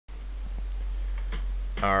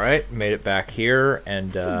Alright, made it back here,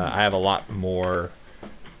 and I have a lot more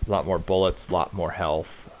bullets, a lot more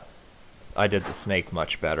health. I did the snake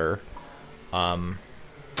much better. Now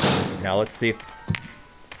let's see if...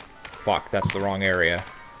 Fuck, that's the wrong area.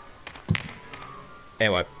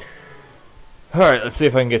 Anyway. Alright, let's see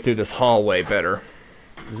if I can get through this hallway better.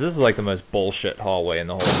 This is like the most bullshit hallway in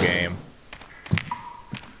the whole game.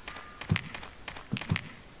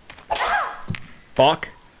 Fuck.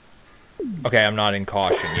 Okay, I'm not in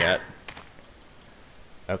caution yet.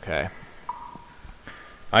 Okay.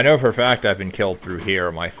 I know for a fact I've been killed through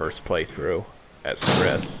here my first playthrough as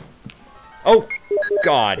Chris. Oh!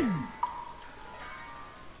 God!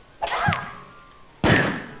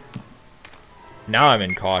 Now I'm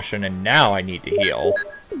in caution, and now I need to heal.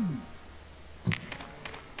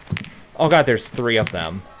 Oh god, there's 3 of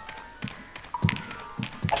them.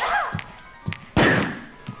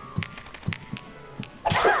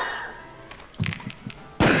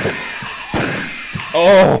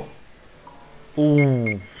 Oh!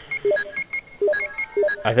 Ooh.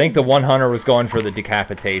 I think the one hunter was going for the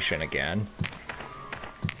decapitation again.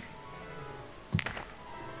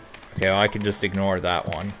 Okay, well, I can just ignore that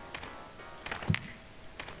one.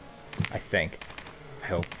 I think. I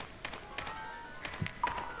hope.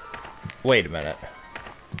 Wait a minute.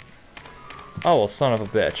 Oh, well, son of a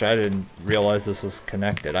bitch. I didn't realize this was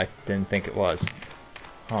connected. I didn't think it was.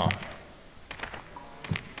 Huh.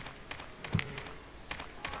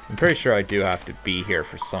 I'm pretty sure I do have to be here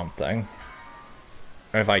for something.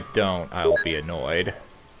 And if I don't, I'll be annoyed.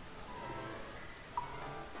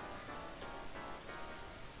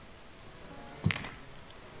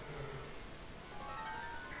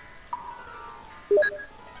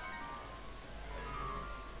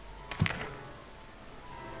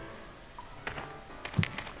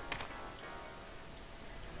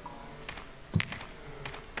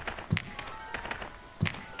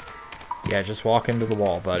 Yeah, just walk into the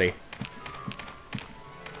wall, buddy.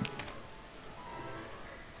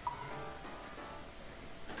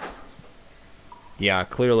 Yeah,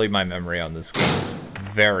 clearly my memory on this game is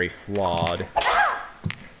very flawed.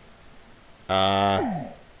 I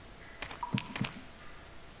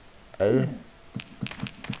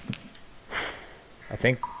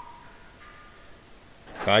think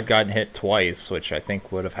if I'd gotten hit twice, which I think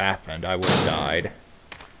would have happened, I would have died.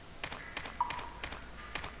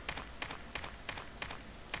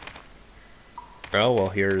 Oh, well,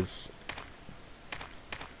 here's...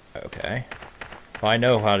 Okay. Well, I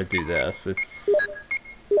know how to do this. It's...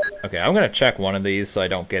 Okay, I'm gonna check one of these so I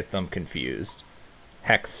don't get them confused.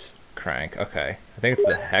 Hex crank. Okay. I think it's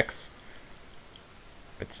the hex...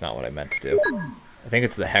 It's not what I meant to do. I think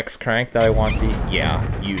it's the hex crank that I want to,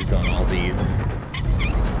 yeah, use on all these.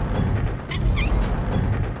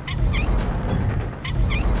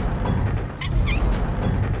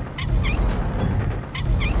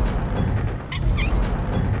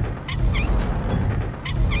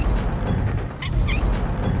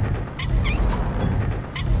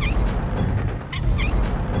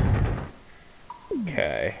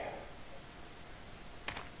 Okay.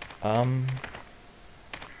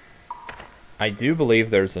 I do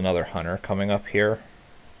believe there's another hunter coming up here.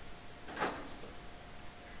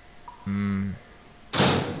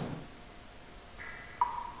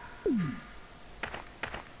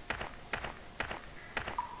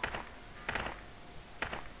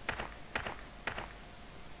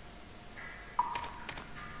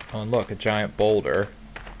 Oh, and look, a giant boulder.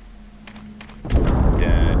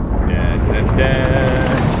 Okay.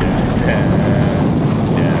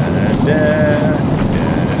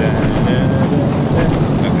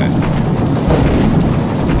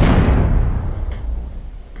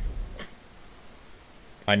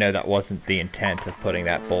 I know that wasn't the intent of putting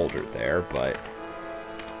that boulder there, but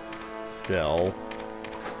still.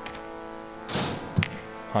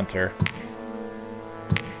 Hunter.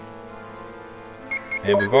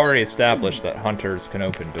 And we've already established that hunters can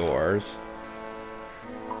open doors.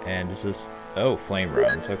 And is this... Oh, flame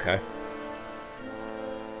runes, okay.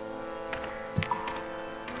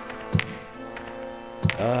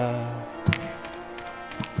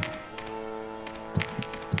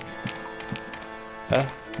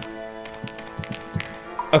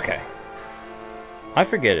 Okay. I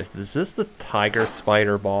forget, is this the tiger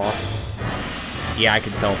spider boss? Yeah, I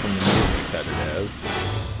can tell from the music that it is.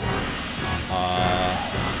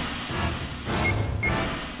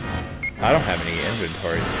 I don't have any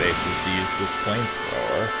inventory spaces to use this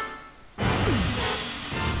flamethrower.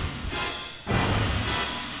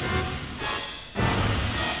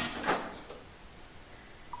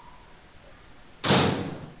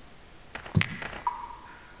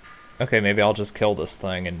 Okay, maybe I'll just kill this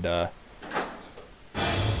thing and,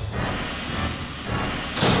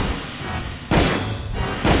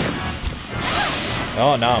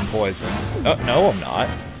 Oh, now I'm poisoned. Oh, no, I'm not.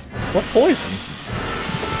 What poisons me?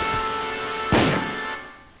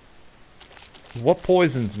 What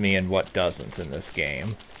poisons me and what doesn't in this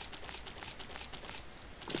game?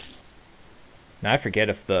 Now I forget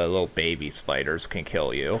if the little baby spiders can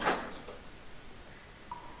kill you.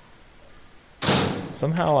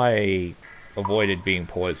 Somehow I avoided being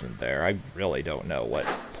poisoned there. I really don't know what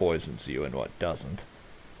poisons you and what doesn't.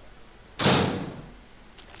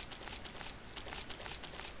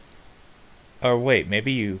 Oh, wait,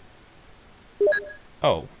 maybe you...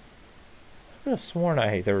 Oh. I could have sworn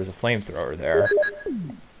there was a flamethrower there.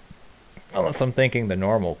 Unless I'm thinking the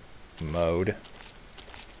normal mode.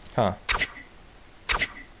 Huh.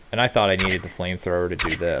 And I thought I needed the flamethrower to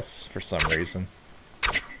do this, for some reason.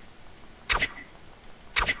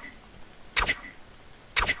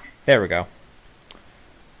 There we go.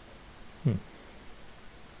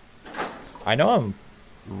 I know I'm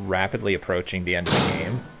rapidly approaching the end of the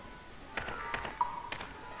game.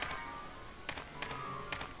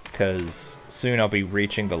 Because soon I'll be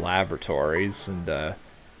reaching the laboratories, and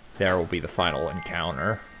there will be the final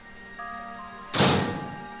encounter.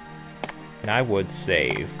 And I would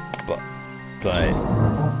save, but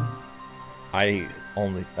I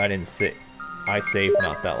saved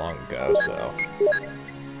not that long ago, so.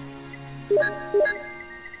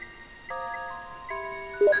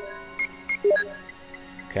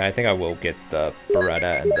 Okay, I think I will get the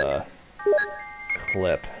Beretta and the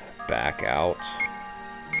clip back out.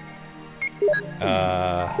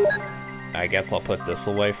 I guess I'll put this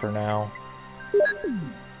away for now.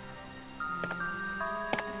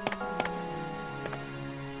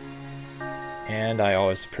 And I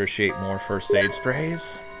always appreciate more first aid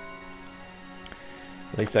sprays.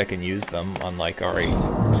 At least I can use them, unlike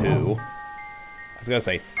RE2. I was gonna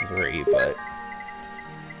say 3, but...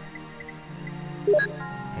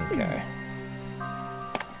 Okay.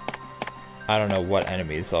 I don't know what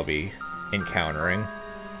enemies I'll be encountering.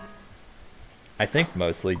 I think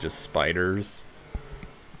mostly just spiders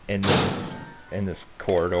in this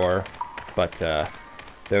corridor, but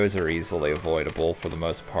those are easily avoidable for the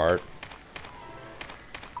most part.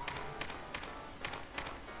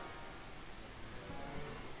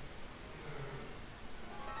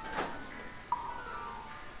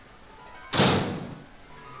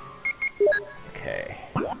 Okay.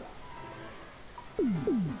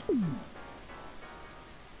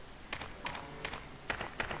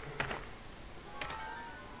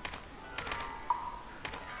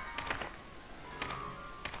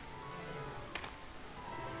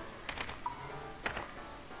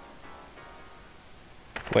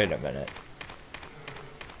 Wait a minute.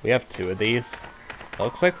 We have 2 of these?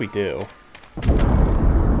 Looks like we do. Oh,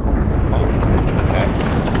 okay.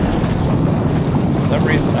 For some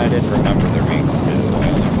reason I didn't remember there being 2. I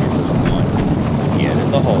only remember 1. Get in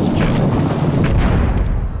the hole, Jill.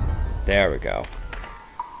 There we go.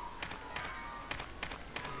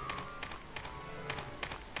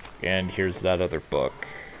 And here's that other book.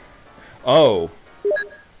 Oh!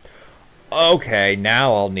 Okay,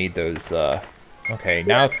 now I'll need those, Okay,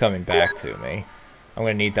 now it's coming back to me. I'm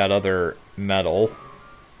gonna need that other metal.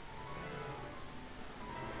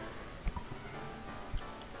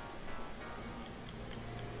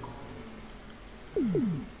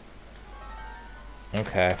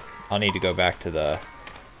 Okay, I'll need to go back to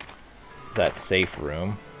that safe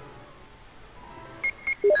room.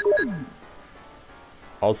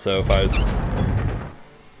 Also, if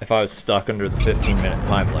I was stuck under the 15-minute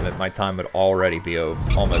time limit, my time would already be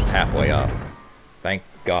almost halfway up. Thank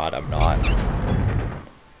God I'm not.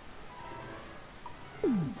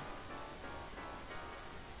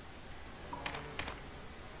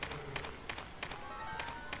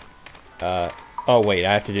 Oh wait,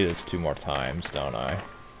 I have to do this 2 more times, don't I?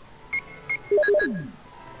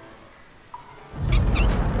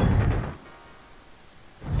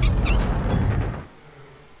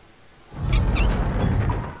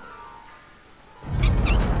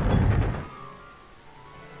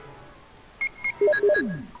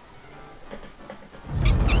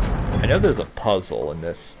 I know there's a puzzle in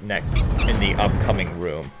the upcoming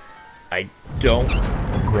room. I don't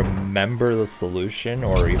remember the solution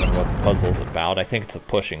or even what the puzzle's about. I think it's a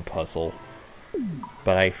pushing puzzle,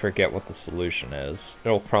 but I forget what the solution is.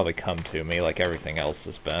 It'll probably come to me like everything else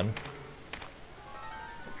has been.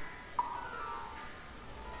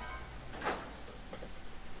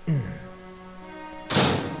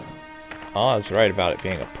 Oh, I was right about it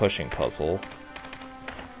being a pushing puzzle.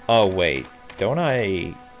 Oh wait, don't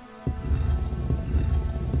I...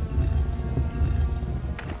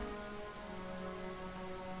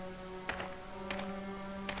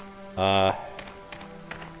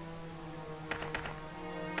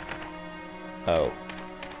 Oh.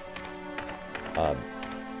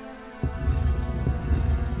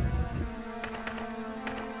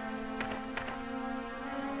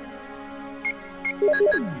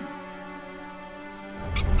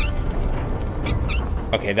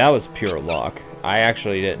 Okay, that was pure luck. I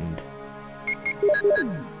actually didn't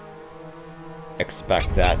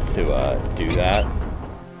expect that to do that.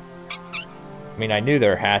 I mean, I knew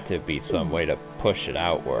there had to be some way to push it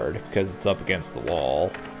outward because it's up against the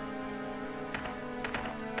wall.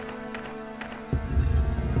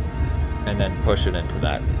 And then push it into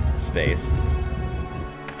that space.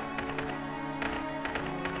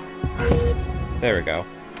 There we go.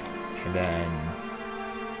 And then...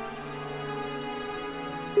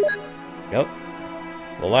 Yep.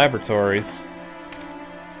 The laboratories.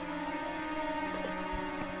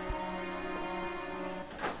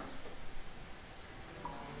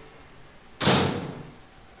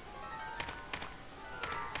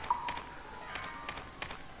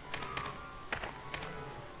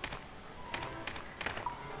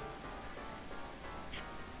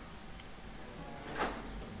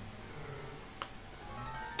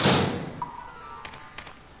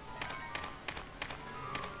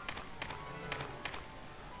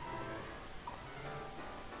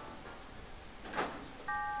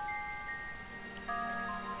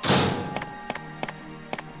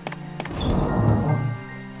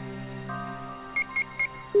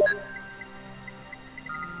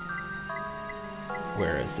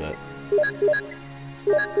 Where is it?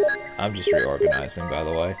 I'm just reorganizing, by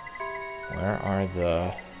the way. Where are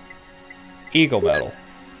the... Eagle Metal.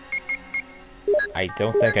 I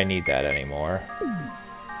don't think I need that anymore.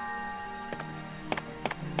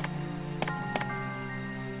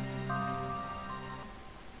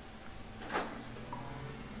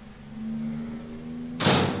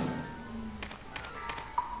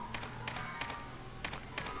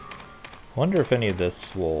 Wonder if any of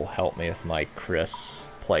this will help me with my Chris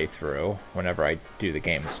playthrough whenever I do the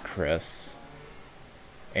game as Chris.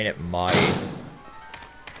 And it might.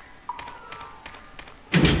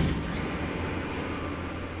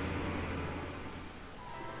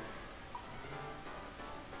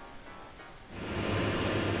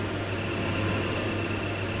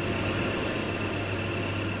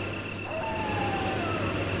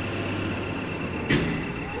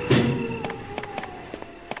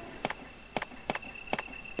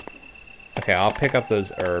 Okay, I'll pick up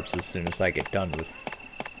those herbs as soon as I get done with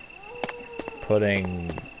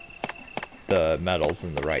putting the metals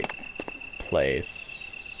in the right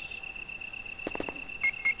place.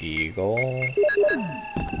 Eagle.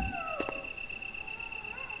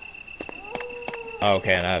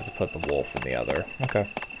 Okay, and I have to put the wolf in the other.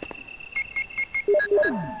 Okay.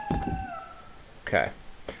 Okay.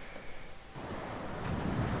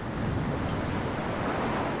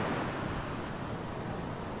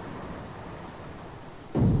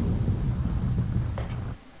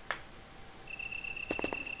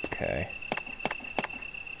 Okay.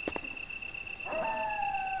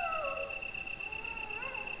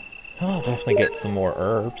 I'll definitely get some more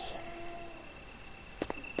herbs.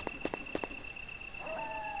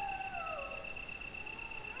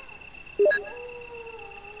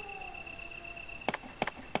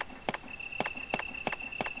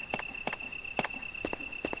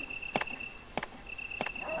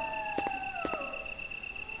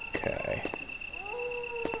 Okay.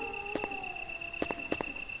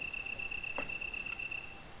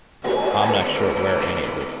 I'm not sure where any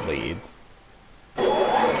of this leads.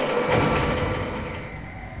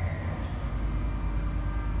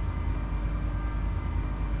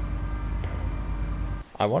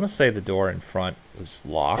 I want to say the door in front was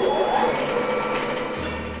locked.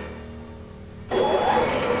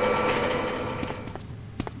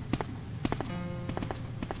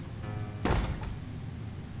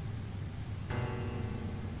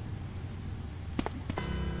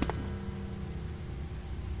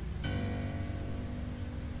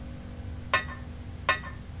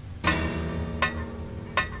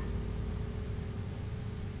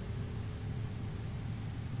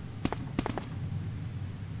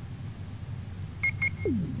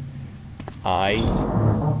 I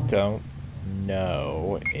don't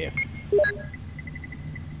know if...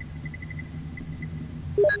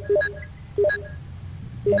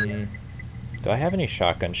 do I have any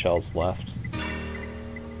shotgun shells left?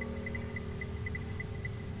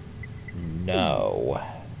 No.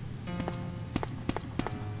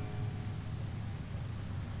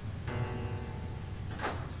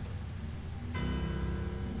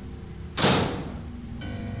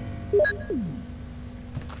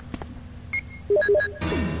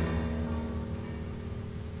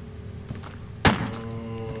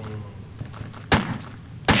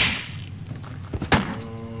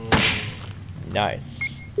 Nice.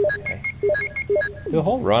 Okay. The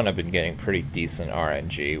whole run I've been getting pretty decent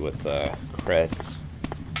RNG with crits.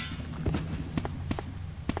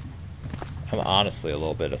 I'm honestly a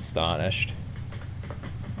little bit astonished.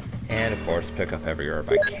 And of course pick up every herb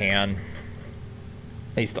I can.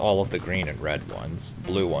 At least all of the green and red ones. The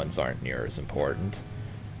blue ones aren't near as important.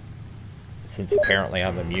 Since apparently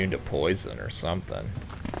I'm immune to poison or something.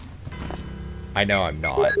 I know I'm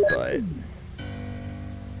not, but...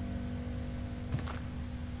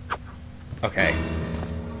 Okay.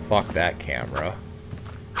 Fuck that camera.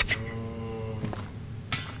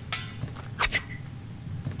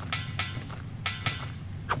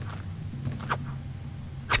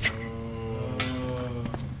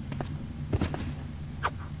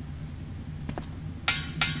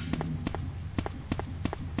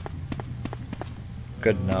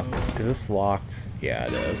 Good enough. Is this locked? Yeah,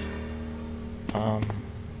 it is.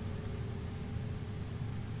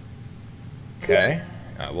 Okay.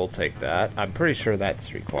 We'll take that. I'm pretty sure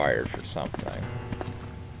that's required for something.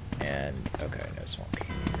 And, okay, no swamp key.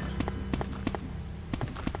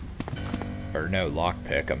 Or no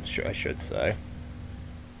lockpick, I should say.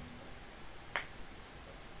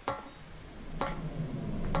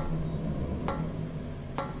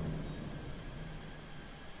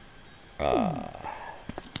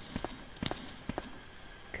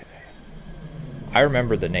 I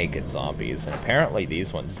remember the naked zombies, and apparently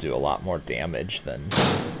these ones do a lot more damage than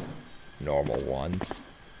normal ones.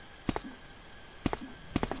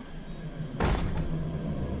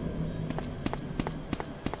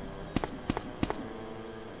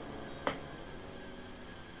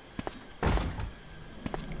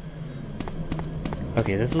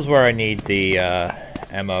 Okay, this is where I need the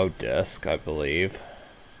MO disc, I believe.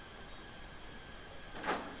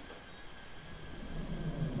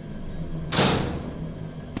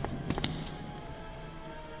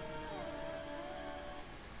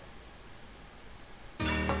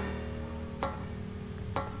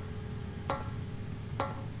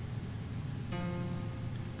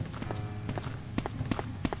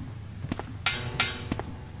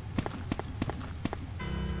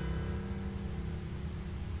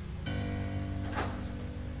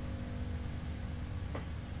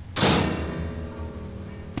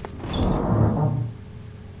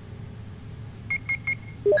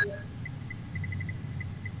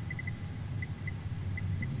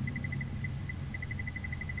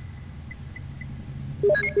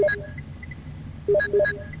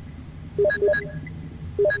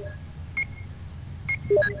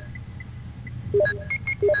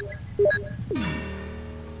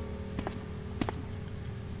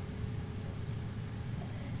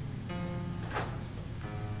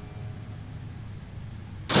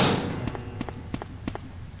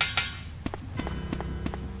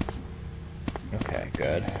 Okay,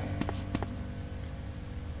 good.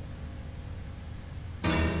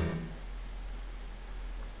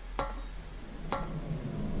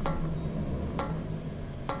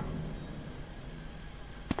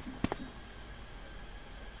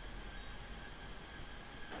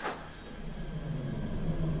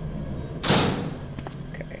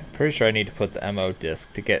 Pretty sure I need to put the MO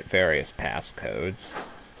disc to get various passcodes.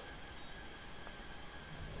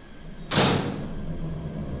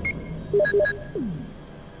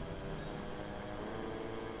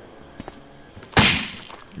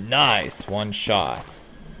 Nice, one shot.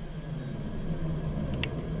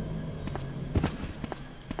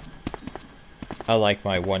 I like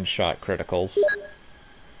my one-shot criticals.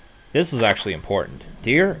 This is actually important.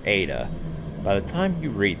 Dear Ada, by the time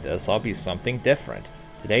you read this, I'll be something different.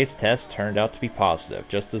 Today's test turned out to be positive,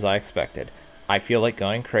 just as I expected. I feel like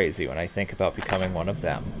going crazy when I think about becoming one of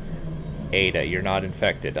them. Ada, you're not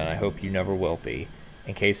infected, and I hope you never will be.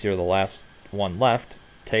 In case you're the last one left,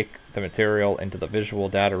 take the material into the visual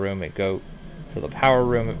data room and go to the power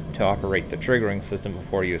room to operate the triggering system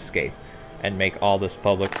before you escape, and make all this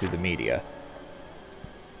public through the media.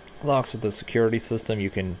 Locks with the security system.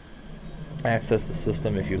 You can access the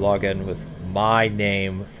system if you log in with my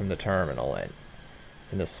name from the terminal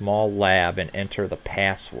in the small lab and enter the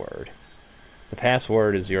password. The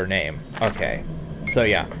password is your name. Okay. So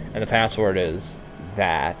yeah, and the password is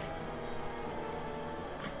that.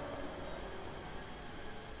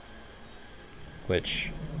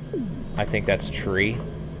 Which, I think that's tree.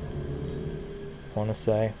 I want to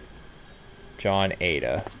say. John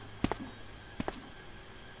Ada.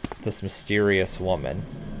 This mysterious woman.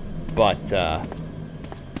 But,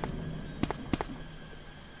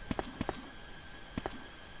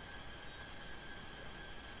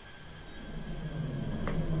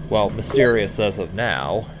 well, mysterious as of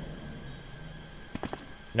now.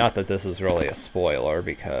 Not that this is really a spoiler,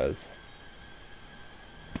 because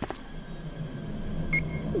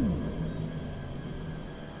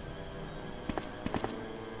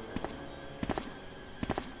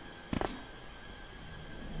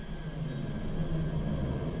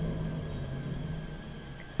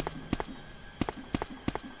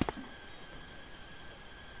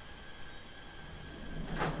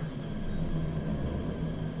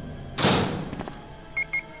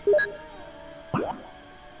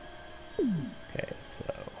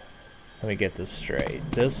me get this straight.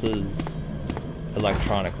 This is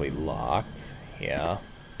electronically locked. Yeah.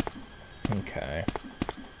 Okay.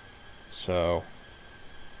 So...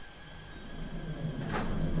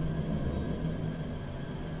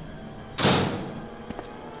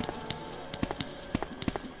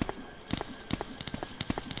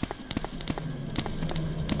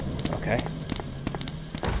 Okay.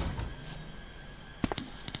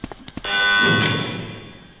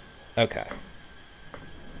 Okay.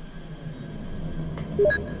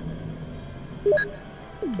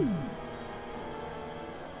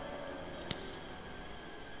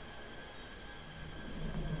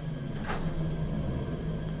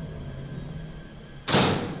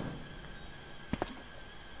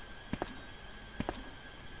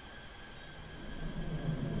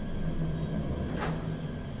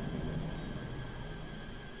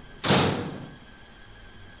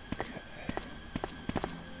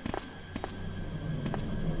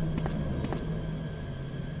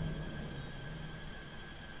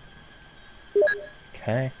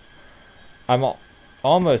 Okay. I'm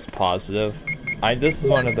almost positive. This is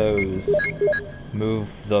one of those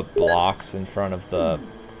move the blocks in front of the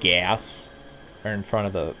gas, or in front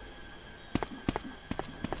of the,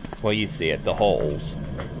 well, you see it, the holes,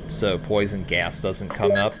 so poison gas doesn't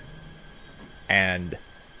come up. And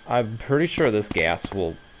I'm pretty sure this gas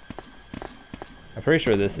will, I'm pretty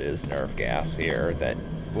sure this is nerve gas here that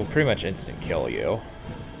will pretty much instant kill you.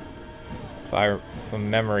 If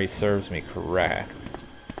memory serves me correct.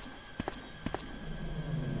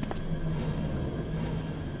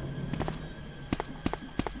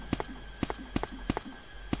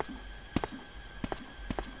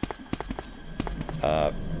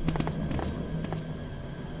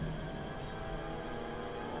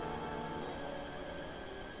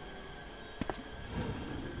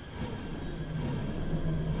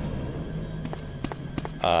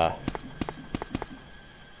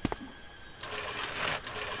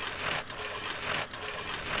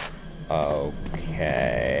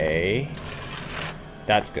 Okay.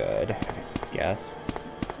 That's good, I guess.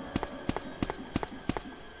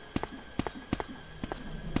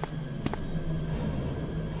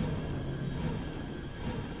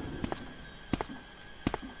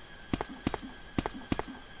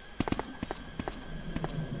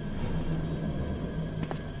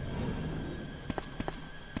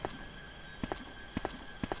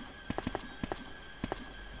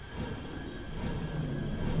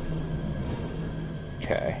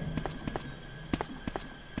 Okay.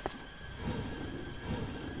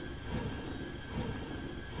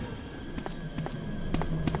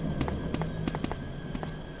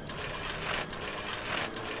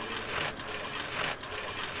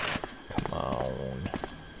 Come on.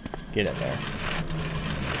 Get in there.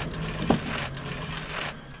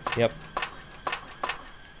 Yep.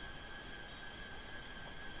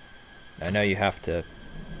 I know you have to...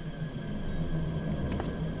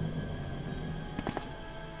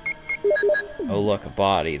 Oh look, a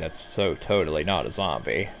body. That's so totally not a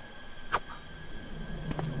zombie.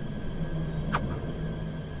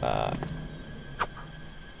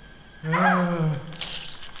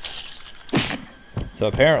 So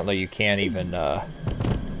apparently you can't even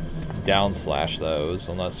down slash those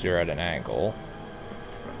unless you're at an angle.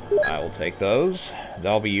 I will take those.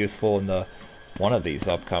 That'll be useful in the one of these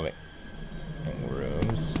upcoming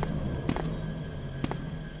rooms.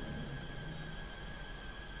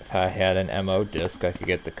 If I had an MO disc, I could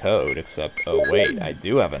get the code, except, oh wait, I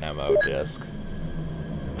do have an MO disc.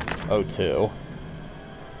 O2.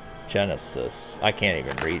 Genesis. I can't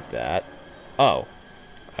even read that. Oh.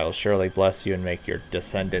 I will surely bless you and make your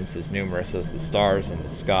descendants as numerous as the stars in the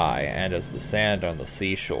sky and as the sand on the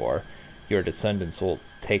seashore. Your descendants will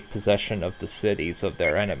take possession of the cities of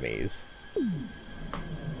their enemies.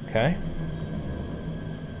 Okay.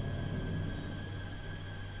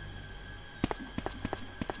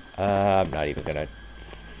 I'm not even gonna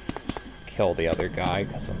kill the other guy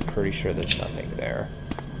because I'm pretty sure there's nothing there.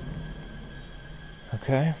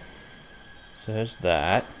 Okay. So there's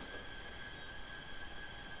that.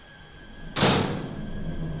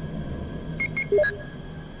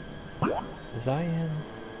 Was I in?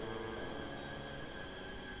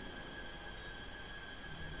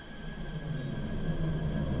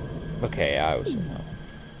 Okay, I was in that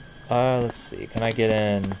one. Let's see. Can I get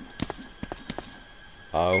in?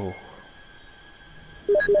 Oh.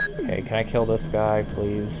 Okay, can I kill this guy,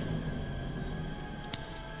 please?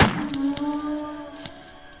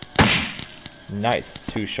 Nice,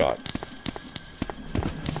 2-shot.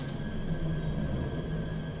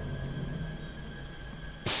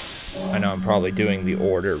 I know I'm probably doing the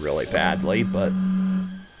order really badly, but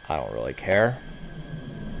I don't really care.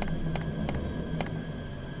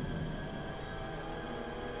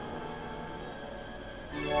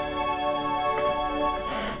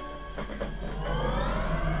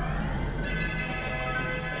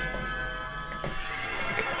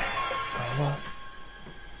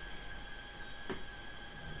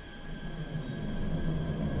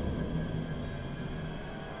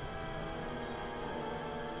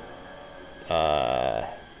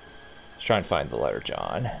 Let's try and find the letter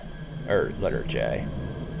John. Or letter J.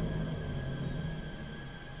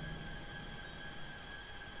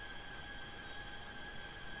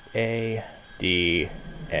 A, D,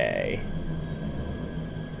 A.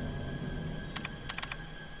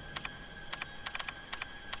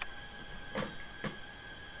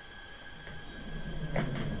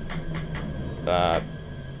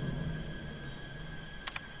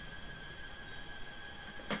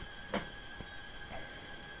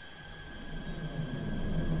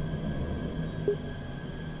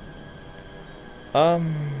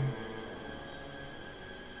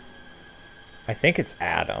 I think it's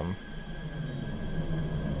Adam.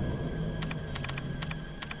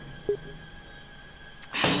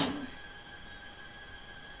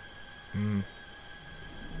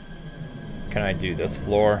 Can I do this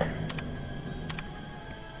floor?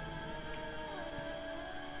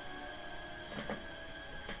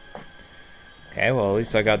 Okay, well at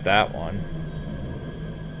least I got that one.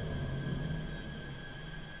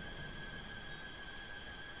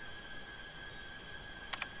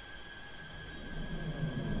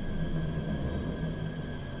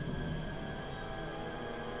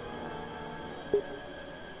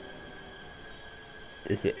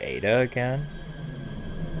 Is it Ada again?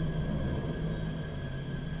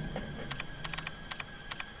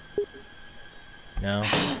 No.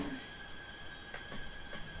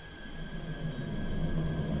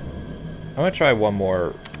 I'm gonna try one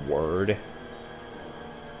more word.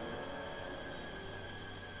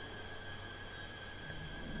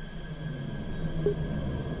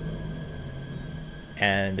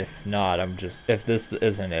 And if not, if this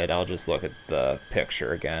isn't it, I'll just look at the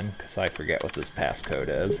picture again, because I forget what this passcode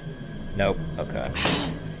is. Nope, okay.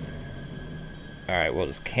 Alright, we'll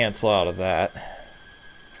just cancel out of that.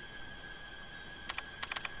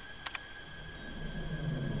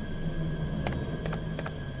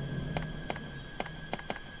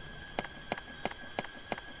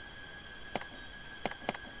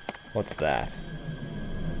 What's that?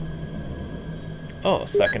 Oh,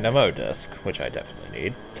 second demo disc, which I definitely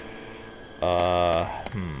need.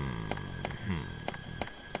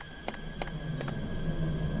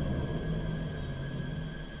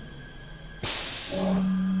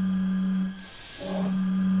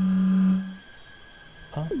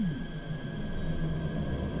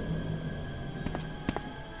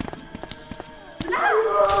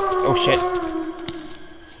 Oh shit.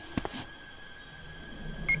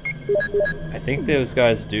 I think those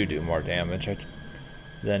guys do more damage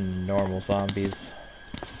than normal zombies.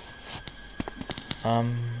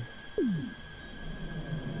 Damn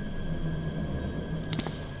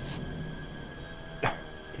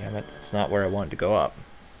it, that's not where I wanted to go up.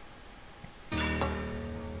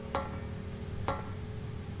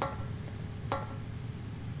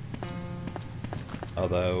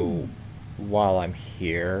 Although, while I'm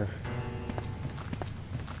here...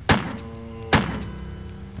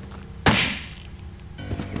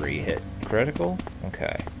 hit critical?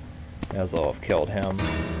 Okay. May as well have killed him.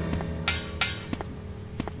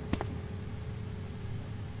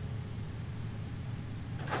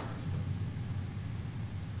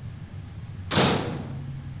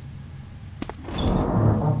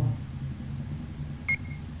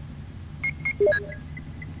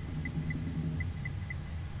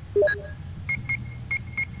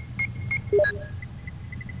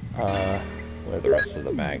 Where are the rest of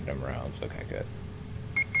the Magnum rounds? Okay, good.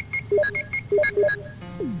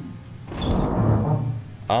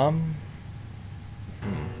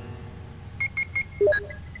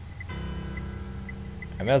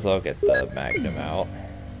 I may as well get the Magnum out.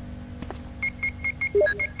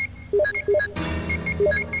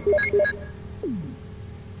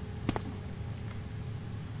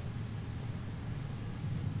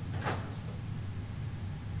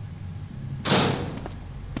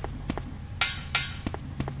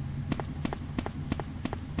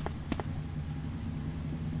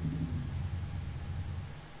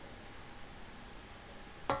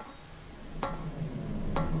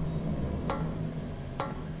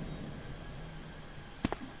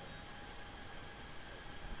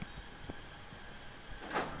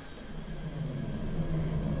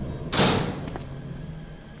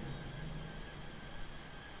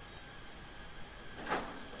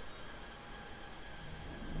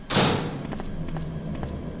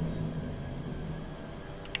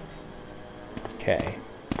 Okay.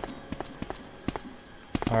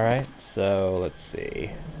 Alright, so let's see.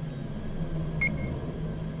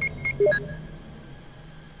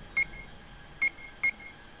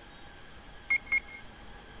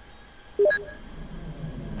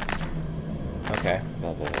 Okay,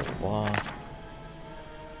 blah blah blah blah.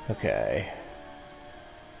 Okay.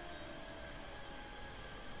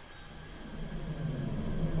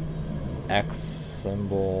 X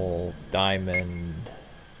symbol, diamond,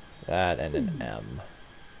 that, and an M.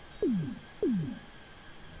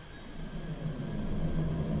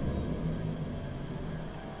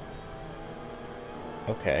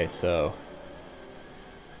 Okay, so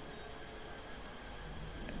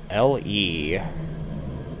LE.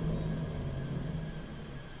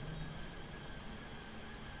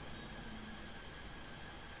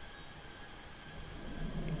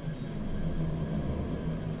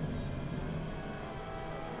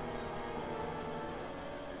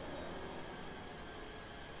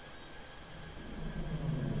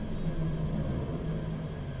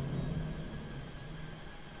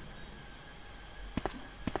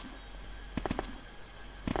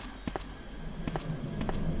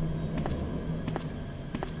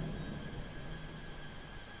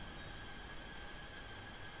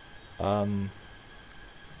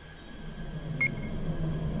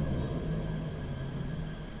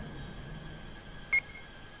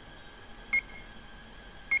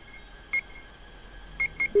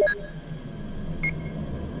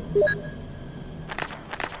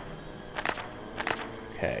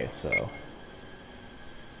 Okay, so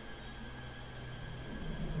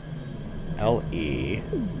LE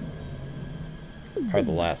are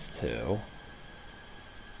the last two.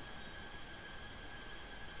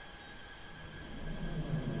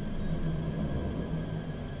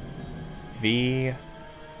 V.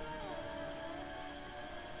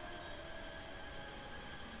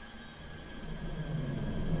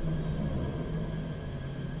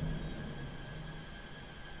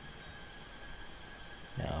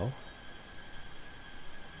 No.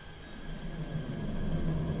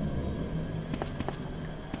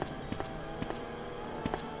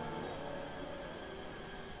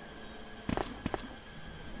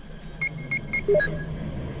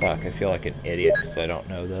 Fuck, I feel like an idiot because I don't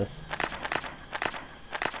know this.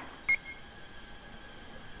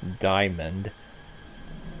 Diamond.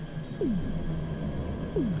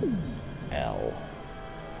 L.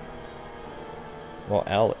 Well,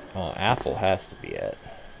 L. Oh, apple has to be it.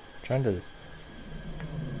 I'm trying to.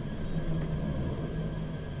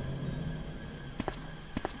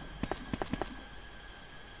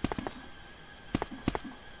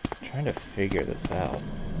 Trying to figure this out.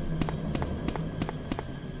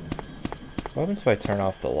 What happens if I turn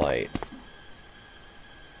off the light?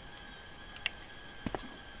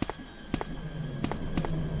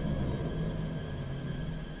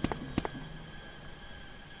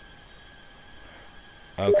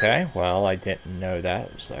 Okay, well, I didn't know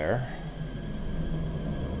that was there.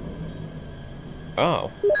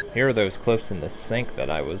 Oh, here are those clips in the sink that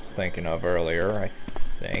I was thinking of earlier, I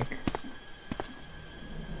think.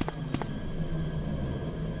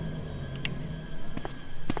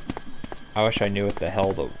 I wish I knew what the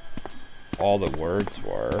hell all the words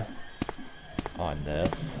were on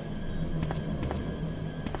this.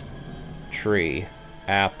 Tree,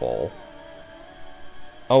 apple.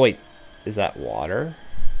 Oh wait, is that water?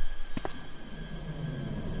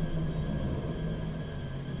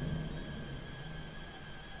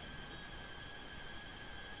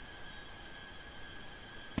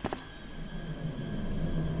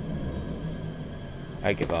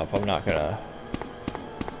 I give up. I'm not gonna...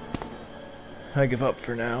 I give up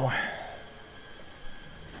for now.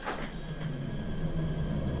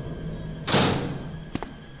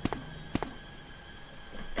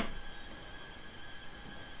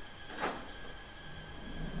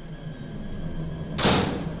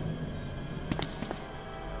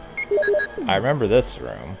 I remember this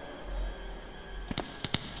room.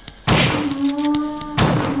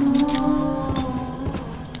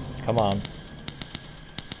 Come on.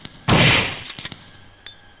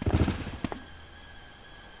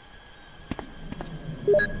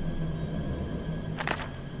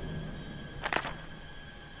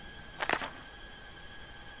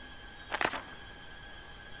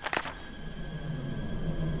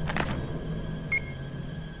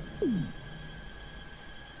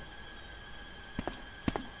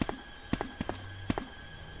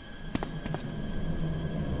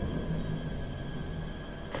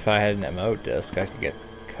 If I had an emote disc, I could get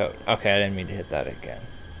code. Okay, I didn't mean to hit that again.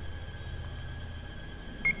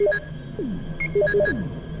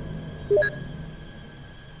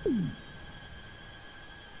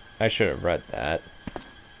 I should have read that.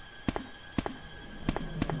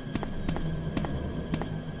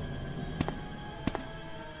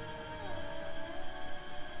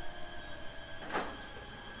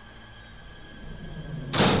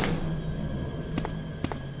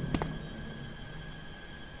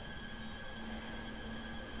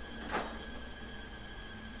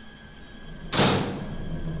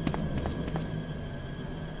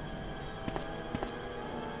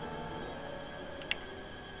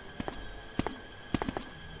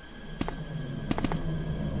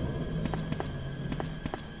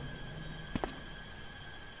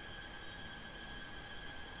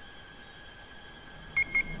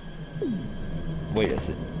 Wait, is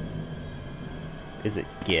it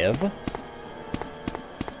give?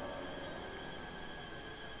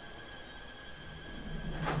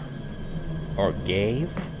 Or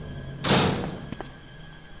gave?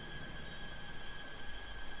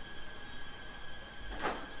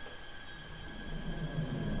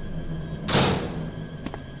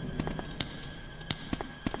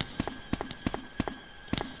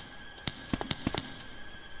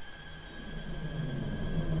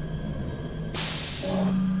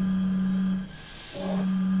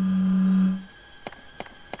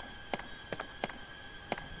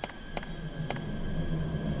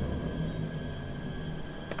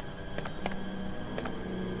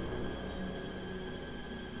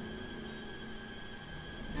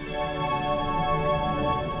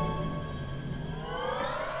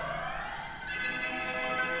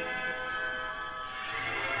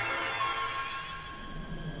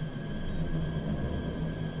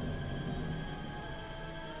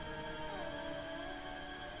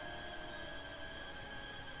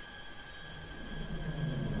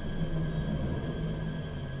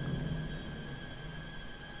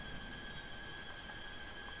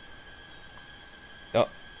 Oh.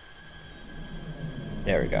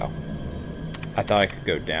 There we go. I thought I could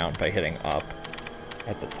go down by hitting up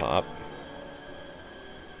at the top.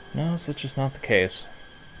 No, such is not the case.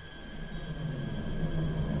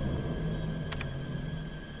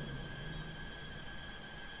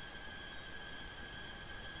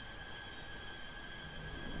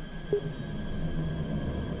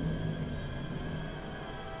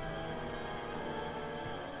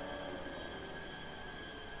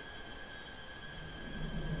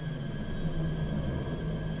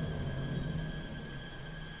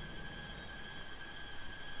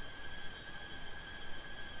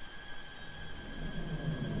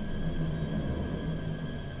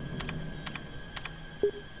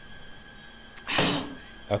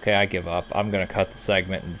 Okay, I give up. I'm gonna cut the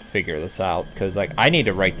segment and figure this out, because, like, I need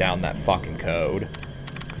to write down that fucking code.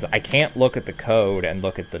 Because I can't look at the code and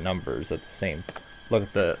look at the numbers at the same... look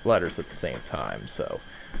at the letters at the same time, so...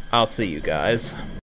 I'll see you guys.